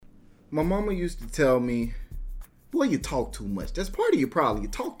My mama used to tell me, boy, you talk too much. That's part of your problem. You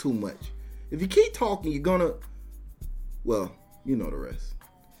talk too much. If you keep talking, you're gonna, well, you know the rest.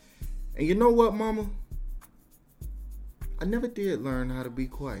 And you know what, mama? I never did learn how to be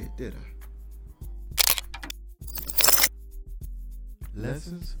quiet, did I?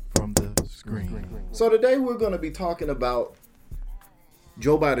 Lessons from the screen. So today we're going to be talking about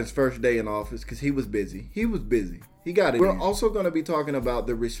Joe Biden's first day in office because he was busy. He got it. We're also going to be talking about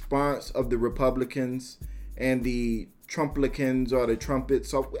the response of the Republicans and the Trumplicans or the trumpets.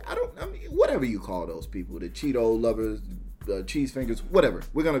 So whatever you call those people, the Cheeto lovers, the cheese fingers, whatever.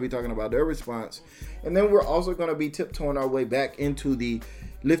 We're going to be talking about their response. And then we're also going to be tiptoeing our way back into the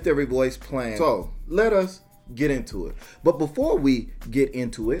Lift Every Voice plan. So let us get into it. But before we get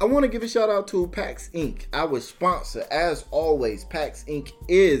into it, I want to give a shout out to PAX Inc., our sponsor. As always, PAX Inc.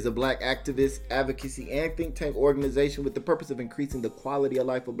 is a black activist, advocacy, and think tank organization with the purpose of increasing the quality of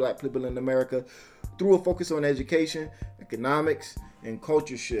life of black people in America through a focus on education, economics, and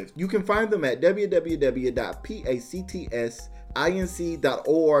culture shift. You can find them at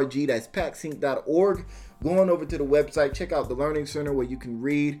www.pactsinc.org. That's paxinc.org. Go on over to the website, check out the Learning Center where you can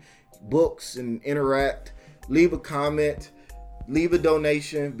read books and interact. Leave a comment, leave a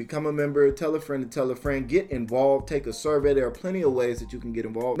donation, become a member, tell a friend to tell a friend, get involved, take a survey. There are plenty of ways that you can get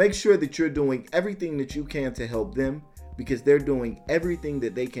involved. Make sure that you're doing everything that you can to help them because they're doing everything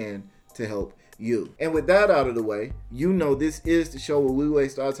that they can to help you. And with that out of the way, you know this is the show where we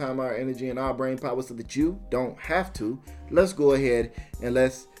waste our time, our energy, and our brain power so that you don't have to. Let's go ahead and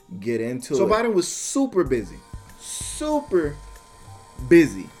let's get into it. So Biden was super busy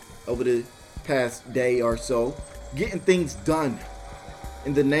over the past day or so, getting things done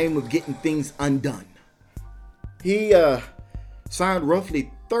in the name of getting things undone. He signed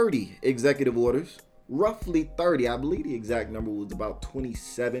roughly 30 executive orders. Roughly 30. I believe the exact number was about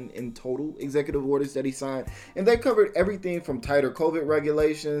 27 in total executive orders that he signed. And they covered everything from tighter COVID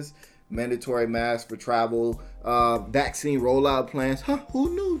regulations, mandatory masks for travel, vaccine rollout plans.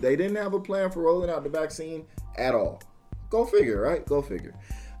 Who knew? They didn't have a plan for rolling out the vaccine at all. Go figure, right? Go figure.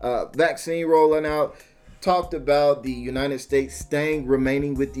 Vaccine rolling out, talked about the United States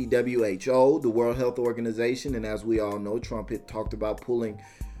remaining with the WHO, the World Health Organization, and as we all know, Trump had talked about pulling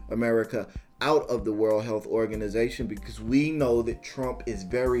America out of the World Health Organization because we know that Trump is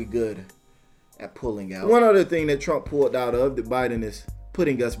very good at pulling out. One other thing that Trump pulled out of that Biden is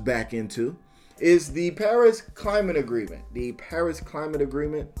putting us back into is the Paris Climate Agreement. The Paris Climate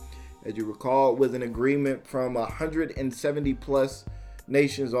Agreement, as you recall, was an agreement from 170 plus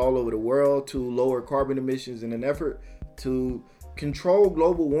nations all over the world to lower carbon emissions in an effort to control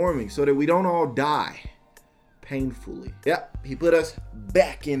global warming so that we don't all die painfully. Yep, he put us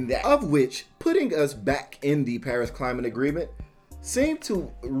back in that. Of which, putting us back in the Paris Climate Agreement seemed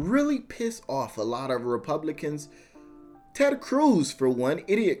to really piss off a lot of Republicans. Ted Cruz, for one,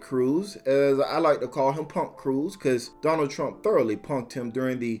 Idiot Cruz, as I like to call him, Punk Cruz, because Donald Trump thoroughly punked him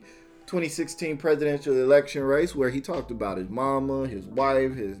during the 2016 presidential election race where he talked about his mama, his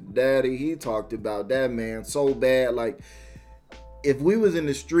wife, his daddy. He talked about that man so bad. Like, if we was in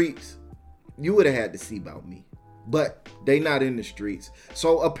the streets, you would have had to see about me. But they not in the streets.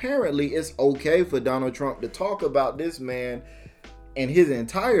 So apparently it's okay for Donald Trump to talk about this man and his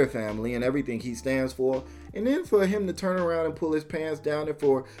entire family and everything he stands for, and then for him to turn around and pull his pants down and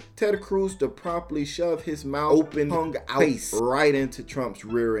for Ted Cruz to promptly shove his mouth open, hung out face right into Trump's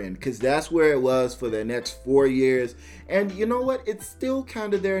rear end, because that's where it was for the next 4 years. And you know what? It's still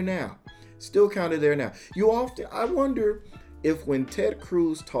kind of there now. I wonder if when Ted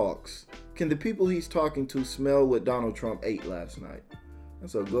Cruz talks, can the people he's talking to smell what Donald Trump ate last night?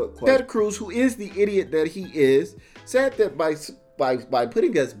 That's a good question. Ted Cruz, who is the idiot that he is, said that by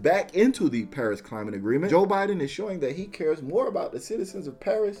putting us back into the Paris Climate Agreement, Joe Biden is showing that he cares more about the citizens of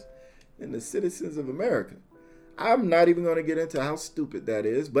Paris than the citizens of America. I'm not even going to get into how stupid that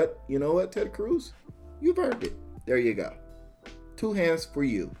is, but you know what, Ted Cruz? You've earned it. There you go. 2 hands for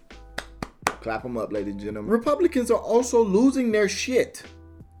you. Clap them up, ladies and gentlemen. Republicans are also losing their shit.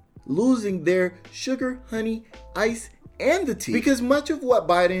 Losing their sugar, honey, ice, and the tea. Because much of what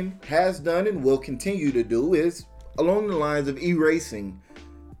Biden has done and will continue to do is along the lines of erasing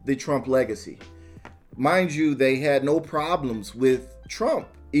the Trump legacy. Mind you, they had no problems with Trump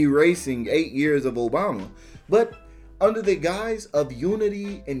erasing 8 years of Obama. But under the guise of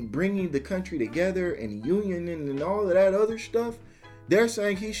unity and bringing the country together and union and all of that other stuff, they're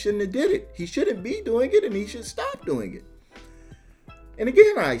saying he shouldn't have did it. He shouldn't be doing it and he should stop doing it. And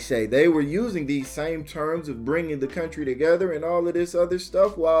again, I say they were using these same terms of bringing the country together and all of this other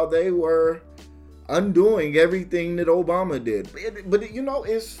stuff while they were undoing everything that Obama did. But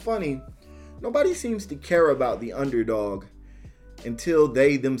it's funny. Nobody seems to care about the underdog until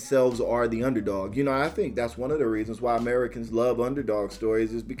they themselves are the underdog. I think that's one of the reasons why Americans love underdog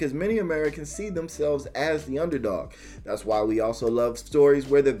stories, is because many Americans see themselves as the underdog. That's why we also love stories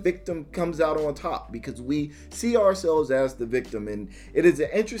where the victim comes out on top, because we see ourselves as the victim. And it is an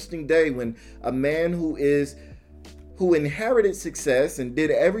interesting day when a man who inherited success and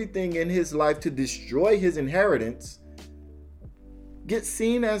did everything in his life to destroy his inheritance gets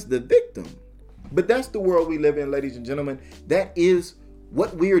seen as the victim. But that's the world we live in, ladies and gentlemen. That is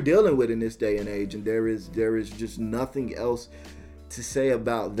what we are dealing with in this day and age, and there is just nothing else to say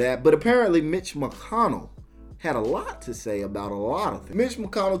about that. But apparently Mitch McConnell had a lot to say about a lot of things. Mitch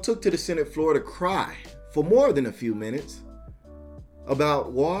McConnell took to the Senate floor to cry for more than a few minutes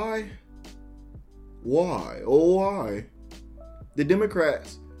about why the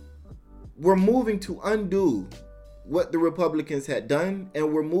Democrats were moving to undo what the Republicans had done,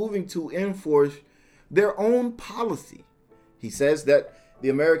 and were moving to enforce their own policy. He says that the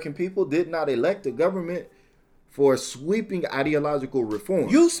American people did not elect a government for sweeping ideological reform.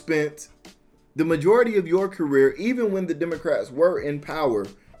 You spent the majority of your career, even when the Democrats were in power,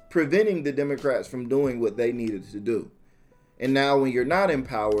 preventing the Democrats from doing what they needed to do. And now when you're not in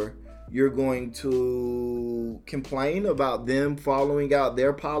power, you're going to complain about them following out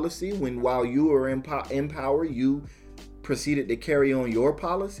their policy, when while you were in power, you proceeded to carry on your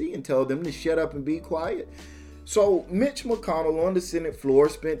policy and tell them to shut up and be quiet. So Mitch McConnell on the Senate floor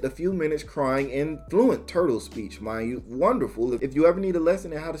spent a few minutes crying in fluent turtle speech, mind you. Wonderful. If you ever need a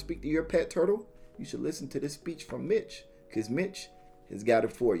lesson in how to speak to your pet turtle, you should listen to this speech from Mitch, because Mitch has got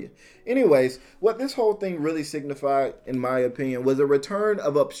it for you. Anyways, what this whole thing really signified, in my opinion, was a return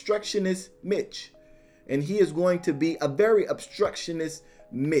of obstructionist Mitch. And he is going to be a very obstructionist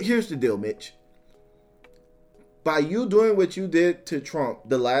Mitch. Here's the deal, Mitch. By you doing what you did to Trump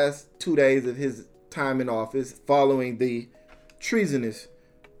the last 2 days of his time in office, following the treasonous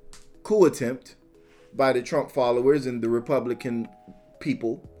coup attempt by the Trump followers and the Republican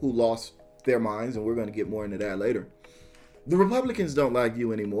people who lost their minds, and we're going to get more into that later. The Republicans don't like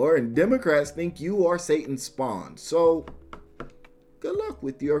you anymore, and Democrats think you are Satan's spawn. So, good luck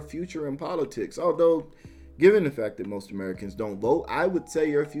with your future in politics. Although, given the fact that most Americans don't vote, I would say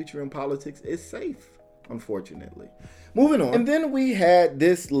your future in politics is safe, unfortunately. Moving on. And then we had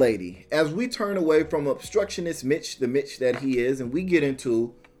this lady, as we turn away from obstructionist Mitch, the Mitch that he is, and we get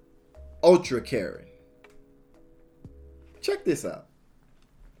into Ultra Karen. Check this out.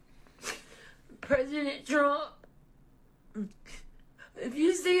 President Trump, if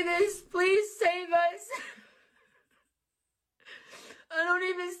you see this, please save us. I don't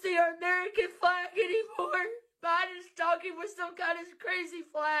even see our American flag anymore. Biden is talking with some kind of crazy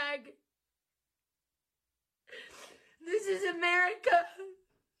flag. This is America.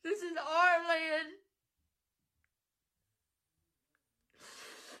 This is our land.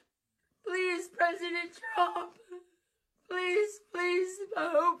 Please, President Trump. Please, I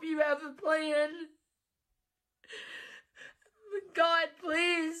hope you have a plan. God,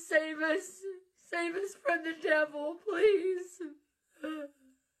 please save us. Save us from the devil, please.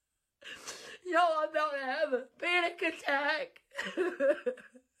 Y'all, I'm about to have a panic attack.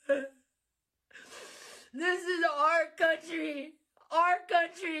 This is our country. Our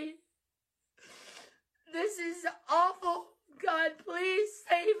country. This is awful. God, please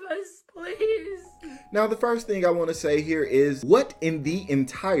save us, please. Now, the first thing I want to say here is, what in the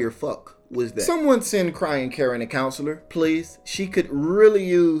entire fuck was that? Someone send Crying Karen a counselor, please. She could really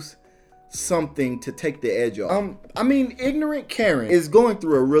use something to take the edge off. Ignorant Karen is going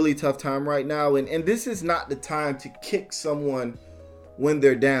through a really tough time right now, and this is not the time to kick someone when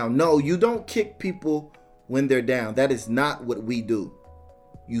they're down. No, you don't kick people when they're down. That is not what we do.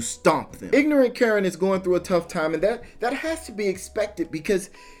 You stomp them. Ignorant Karen is going through a tough time, and that has to be expected, because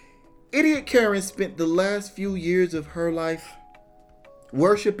Idiot Karen spent the last few years of her life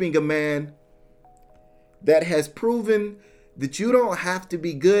worshiping a man that has proven that you don't have to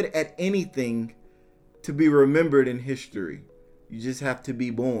be good at anything to be remembered in history. You just have to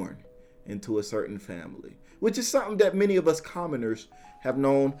be born into a certain family, which is something that many of us commoners have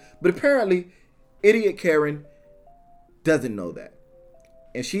known. But apparently, Idiot Karen doesn't know that.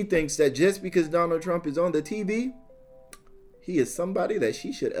 And she thinks that just because Donald Trump is on the TV, he is somebody that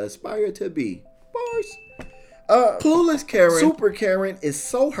she should aspire to be. Bars. Clueless Karen, Super Karen, is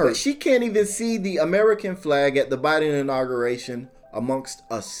so hurt. She can't even see the American flag at the Biden inauguration amongst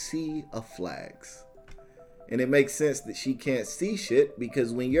a sea of flags. And it makes sense that she can't see shit,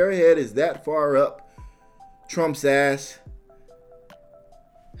 because when your head is that far up Trump's ass,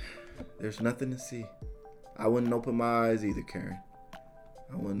 There's nothing to see. I wouldn't open my eyes either, Karen.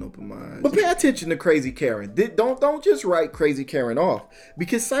 I wouldn't open my eyes. But pay attention to Crazy Karen. Don't just write Crazy Karen off,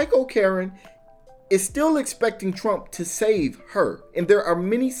 because Psycho Karen is still expecting Trump to save her. And there are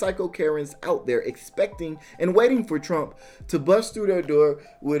many Psycho Karens out there expecting and waiting for Trump to bust through their door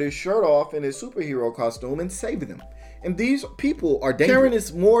with his shirt off and his superhero costume and save them. And these people are dangerous. Karen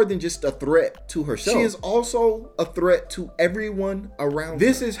is more than just a threat to herself. She is also a threat to everyone around her.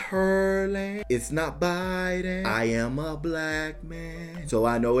 This is her land. It's not Biden. I am a black man, so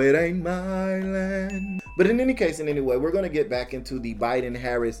I know it ain't my land. But in any case, anyway, we're going to get back into the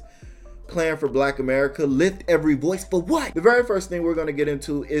Biden-Harris plan for Black America. Lift every voice for what? The very first thing we're going to get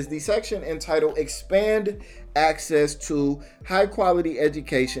into is the section entitled Expand Access to High Quality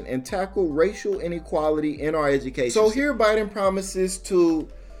Education and Tackle Racial Inequality in Our Education. So here Biden promises to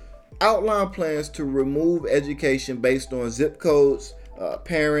outline plans to remove education based on zip codes,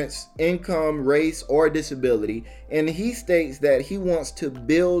 parents, income, race, or disability. And he states that he wants to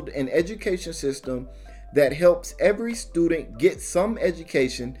build an education system that helps every student get some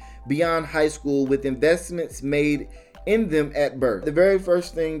education beyond high school with investments made in them at birth. The very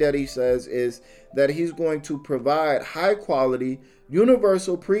first thing that he says is that he's going to provide high quality,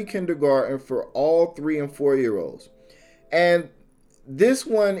 universal pre-kindergarten for all 3 and 4-year-olds. And this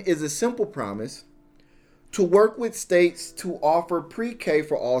one is a simple promise to work with states to offer pre-K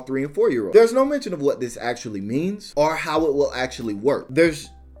for all 3 and 4-year-olds. There's no mention of what this actually means or how it will actually work. There's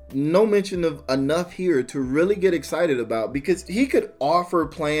no mention of enough here to really get excited about, because he could offer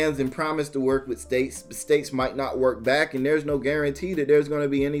plans and promise to work with states, but states might not work back, and there's no guarantee that there's going to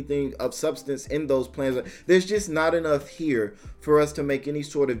be anything of substance in those plans. There's just not enough here for us to make any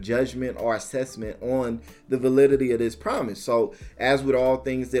sort of judgment or assessment on the validity of this promise. So as with all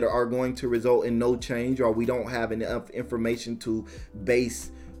things that are going to result in no change, or we don't have enough information to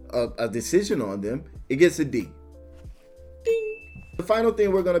base a decision on them, it gets a D. Ding. The final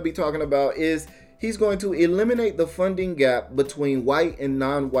thing we're going to be talking about is he's going to eliminate the funding gap between white and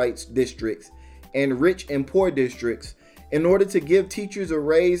non-white districts and rich and poor districts in order to give teachers a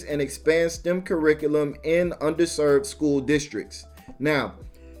raise and expand STEM curriculum in underserved school districts. Now,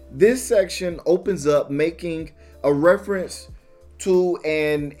 this section opens up making a reference to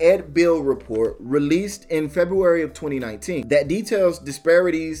an Ed Bill report released in February of 2019 that details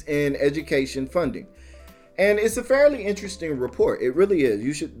disparities in education funding. And it's a fairly interesting report. It really is.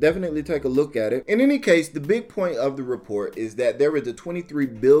 You should definitely take a look at it. In any case, the big point of the report is that there is a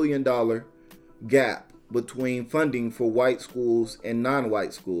 $23 billion gap between funding for white schools and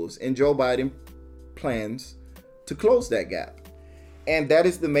non-white schools. And Joe Biden plans to close that gap. And that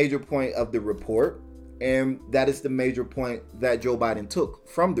is the major point of the report. And that is the major point that Joe Biden took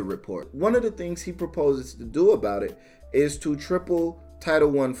from the report. One of the things he proposes to do about it is to triple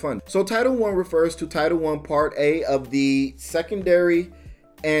Title I funding. So Title I refers to Title I Part A of the Secondary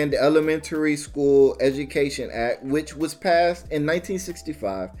and Elementary School Education Act, which was passed in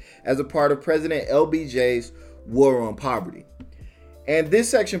 1965 as a part of President LBJ's War on Poverty. And this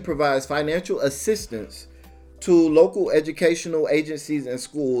section provides financial assistance to local educational agencies and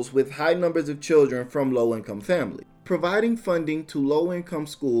schools with high numbers of children from low-income families. Providing funding to low-income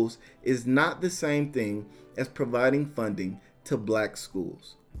schools is not the same thing as providing funding to black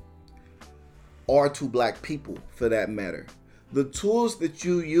schools, or to black people for that matter. The tools that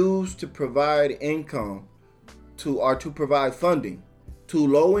you use to provide income to provide funding to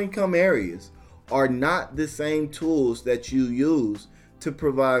low-income areas are not the same tools that you use to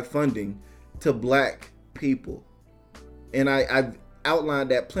provide funding to black people. And I've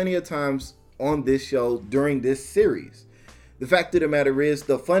outlined that plenty of times on this show during this series. The fact of the matter is,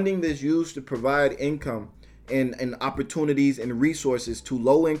 the funding that's used to provide income and opportunities and resources to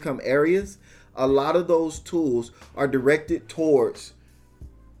low-income areas, a lot of those tools are directed towards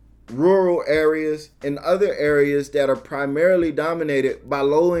rural areas and other areas that are primarily dominated by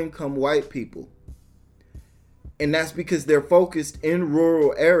low-income white people. And that's because they're focused in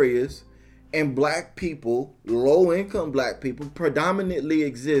rural areas, and black people, low-income black people, predominantly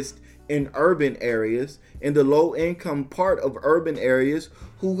exist in urban areas, in the low-income part of urban areas,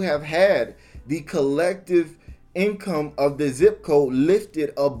 who have had the collective income of the zip code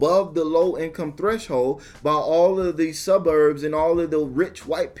lifted above the low income threshold by all of the suburbs and all of the rich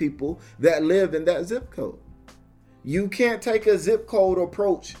white people that live in that zip code. You can't take a zip code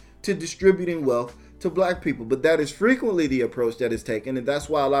approach to distributing wealth to black people, but that is frequently the approach that is taken, and that's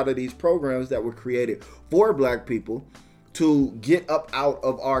why a lot of these programs that were created for black people to get up out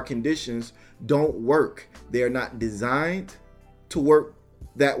of our conditions don't work. They are not designed to work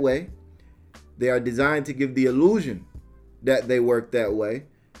that way. They are designed to give the illusion that they work that way,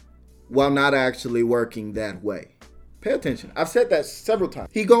 while not actually working that way. Pay attention. I've said that several times.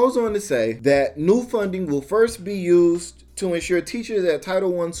 He goes on to say that new funding will first be used to ensure teachers at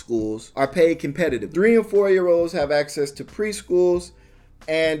Title I schools are paid competitive. 3 and 4-year-olds have access to preschools,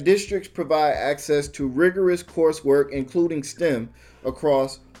 and districts provide access to rigorous coursework, including STEM,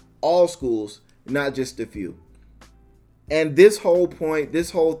 across all schools, not just a few. And this whole point, this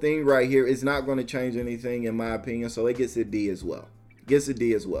whole thing right here is not going to change anything in my opinion, so it gets a D as well.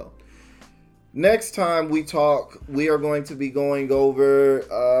 Next time we talk, we are going to be going over,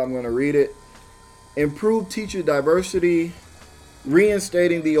 I'm going to read it, improve teacher diversity,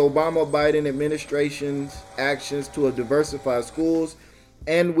 reinstating the Obama-Biden administration's actions to diversify schools,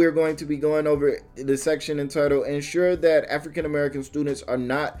 and we're going to be going over the section entitled, ensure that African-American students are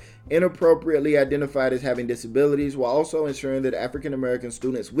not inappropriately identified as having disabilities, while also ensuring that African-American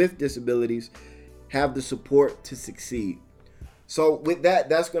students with disabilities have the support to succeed. So with that,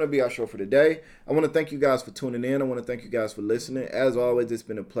 that's going to be our show for today. I want to thank you guys for tuning in. I want to thank you guys for listening. As always, it's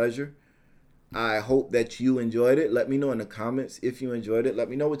been a pleasure. I hope that you enjoyed it. Let me know in the comments if you enjoyed it. Let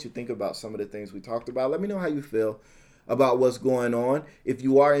me know what you think about some of the things we talked about. Let me know how you feel about what's going on. If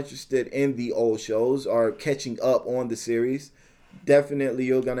you are interested in the old shows or catching up on the series, definitely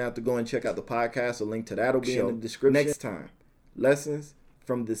you're going to have to go and check out the podcast. A link to that will be in the description. Next time, Lessons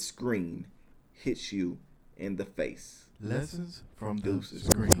from the Screen hits you in the face. Lessons from the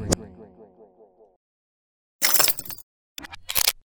Screen.